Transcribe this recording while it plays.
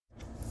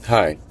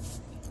Hi,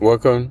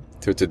 welcome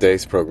to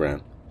today's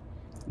program.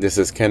 This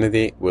is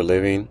Kennedy. We're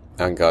living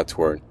on God's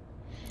Word.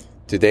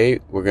 Today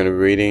we're going to be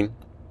reading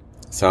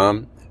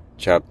Psalm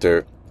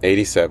chapter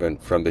 87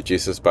 from the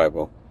Jesus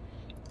Bible,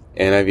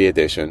 NIV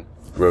edition.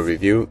 We'll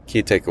review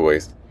key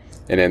takeaways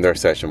and end our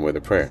session with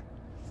a prayer.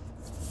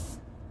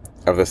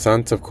 Of the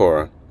sons of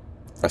Korah,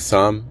 a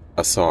psalm,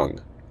 a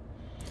song.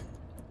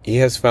 He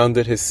has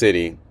founded his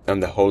city on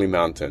the holy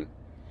mountain.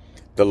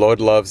 The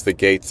Lord loves the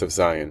gates of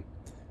Zion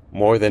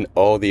more than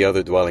all the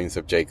other dwellings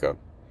of Jacob.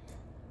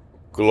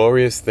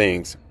 Glorious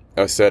things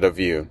are said of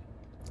you,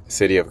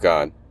 city of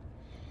God.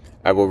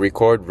 I will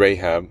record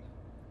Rahab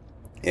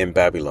in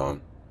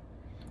Babylon,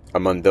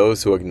 among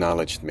those who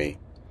acknowledged me.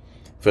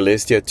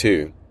 Philistia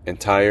too, and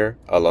Tyre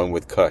along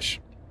with Cush,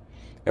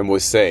 and will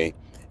say,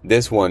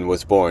 this one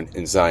was born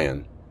in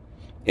Zion.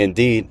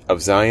 Indeed,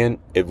 of Zion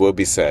it will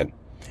be said,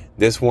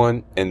 this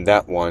one and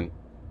that one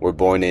were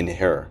born in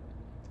her,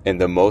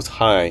 and the Most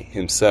High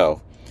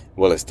himself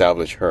will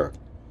establish her.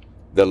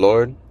 The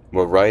Lord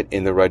will write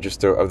in the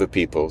register of the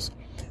peoples,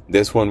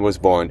 this one was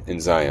born in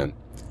Zion.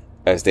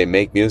 As they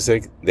make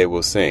music, they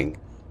will sing,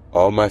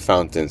 all my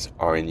fountains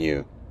are in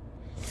you.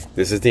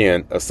 This is the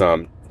end of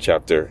Psalm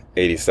chapter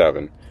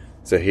 87.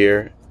 So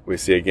here we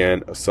see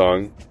again a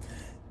song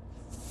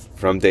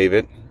from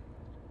David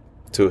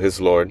to his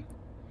Lord,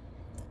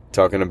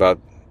 talking about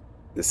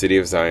the city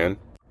of Zion.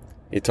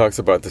 He talks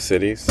about the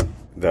cities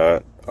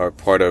that are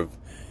part of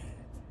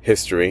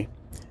history,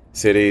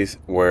 cities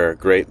where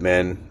great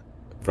men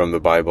from the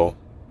Bible,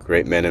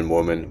 great men and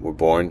women were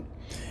born,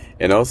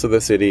 and also the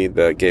city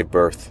that gave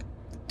birth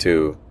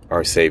to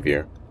our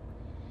Savior.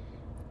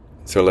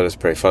 So let us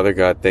pray. Father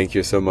God, thank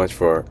you so much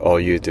for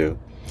all you do.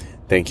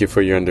 Thank you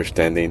for your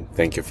understanding.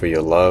 Thank you for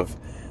your love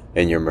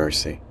and your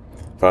mercy.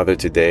 Father,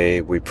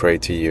 today we pray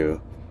to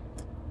you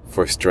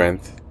for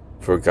strength,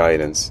 for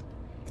guidance,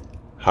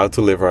 how to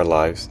live our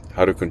lives,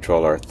 how to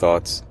control our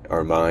thoughts,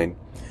 our mind,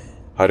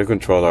 how to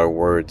control our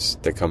words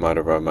that come out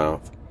of our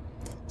mouth,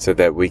 so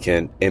that we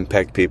can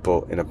impact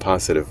people in a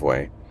positive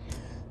way,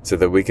 so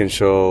that we can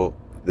show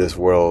this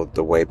world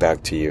the way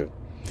back to you,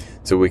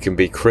 so we can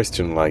be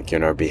Christian-like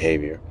in our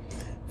behavior.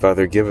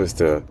 Father, give us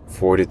the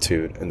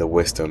fortitude and the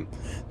wisdom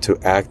to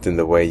act in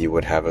the way you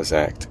would have us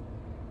act.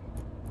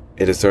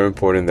 It is so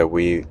important that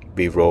we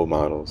be role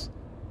models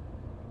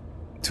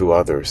to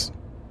others,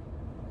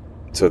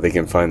 so they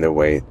can find their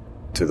way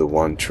to the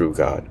one true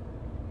God.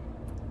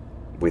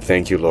 We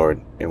thank you,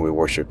 Lord, and we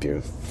worship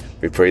you.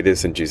 We pray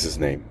this in Jesus'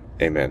 name.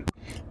 Amen.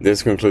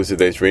 This concludes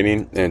today's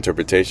reading and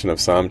interpretation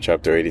of Psalm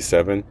chapter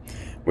 87.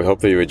 We hope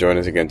that you will join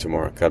us again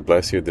tomorrow. God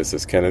bless you. This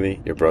is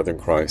Kennedy, your brother in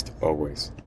Christ, always.